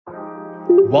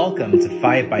Welcome to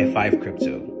 5x5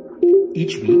 Crypto.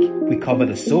 Each week, we cover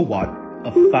the so what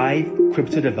of 5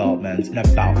 crypto developments in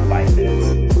about 5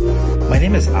 minutes. My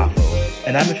name is Afo,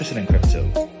 and I'm interested in crypto.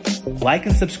 Like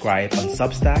and subscribe on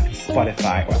Substack,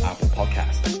 Spotify, or Apple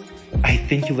Podcasts. I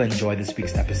think you'll enjoy this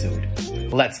week's episode.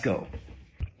 Let's go.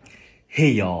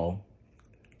 Hey y'all.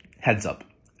 Heads up.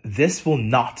 This will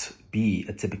not be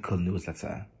a typical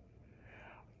newsletter.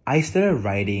 I started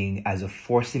writing as a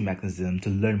forcing mechanism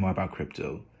to learn more about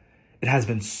crypto. It has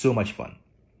been so much fun.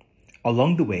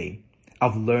 Along the way,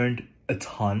 I've learned a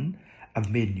ton. I've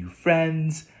made new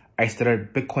friends. I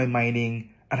started Bitcoin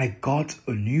mining, and I got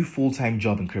a new full-time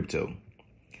job in crypto.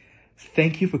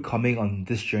 Thank you for coming on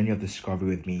this journey of discovery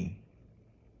with me.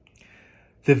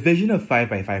 The vision of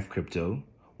 5x5 Crypto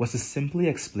was to simply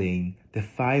explain the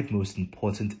 5 most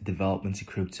important developments in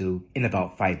crypto in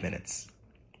about 5 minutes.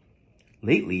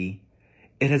 Lately,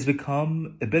 it has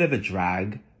become a bit of a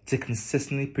drag to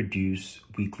consistently produce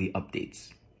weekly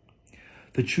updates.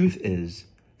 The truth is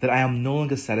that I am no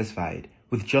longer satisfied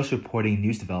with just reporting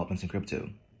news developments in crypto.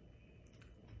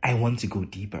 I want to go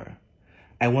deeper.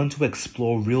 I want to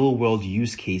explore real-world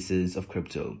use cases of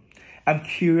crypto. I'm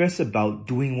curious about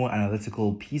doing more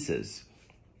analytical pieces.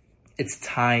 It's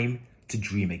time to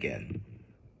dream again.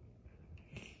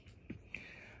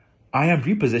 I am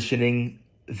repositioning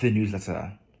the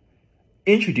newsletter.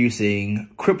 Introducing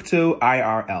Crypto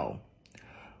IRL.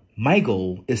 My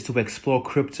goal is to explore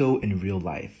crypto in real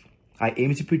life. I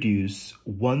aim to produce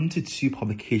 1 to 2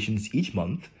 publications each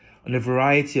month on a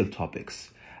variety of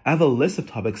topics. I have a list of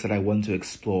topics that I want to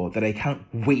explore that I can't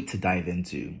wait to dive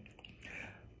into.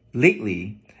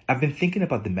 Lately, I've been thinking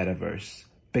about the metaverse,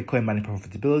 Bitcoin mining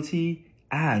profitability,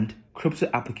 and crypto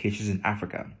applications in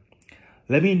Africa.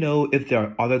 Let me know if there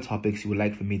are other topics you would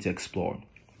like for me to explore.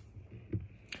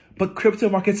 But crypto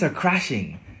markets are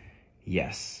crashing.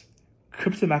 Yes,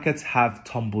 crypto markets have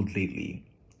tumbled lately.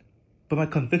 But my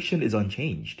conviction is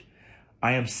unchanged.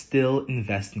 I am still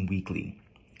investing weekly.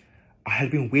 I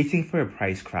had been waiting for a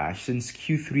price crash since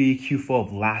Q3, Q4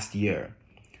 of last year.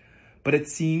 But it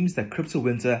seems that crypto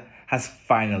winter has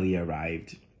finally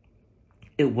arrived.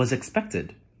 It was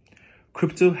expected.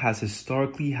 Crypto has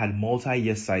historically had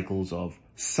multi-year cycles of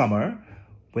summer,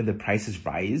 when the prices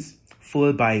rise,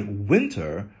 followed by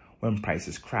winter, when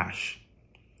prices crash.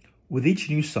 With each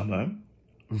new summer,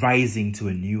 rising to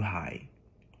a new high.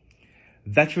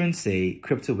 Veterans say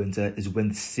crypto winter is when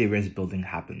the serious building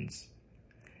happens.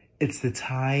 It's the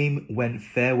time when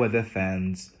fair weather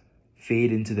fans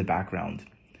fade into the background.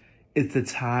 It's the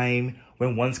time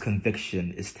when one's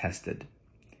conviction is tested.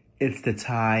 It's the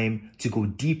time to go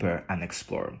deeper and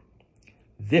explore.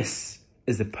 This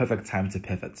is the perfect time to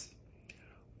pivot.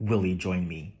 Will you join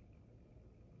me?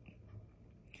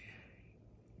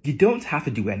 You don't have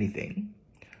to do anything.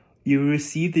 You will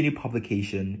receive the new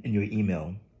publication in your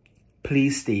email.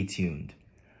 Please stay tuned.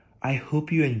 I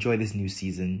hope you enjoy this new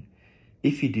season.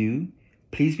 If you do,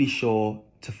 please be sure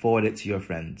to forward it to your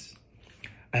friends.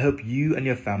 I hope you and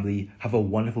your family have a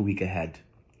wonderful week ahead.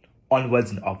 Onwards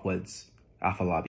and upwards. Afalabi.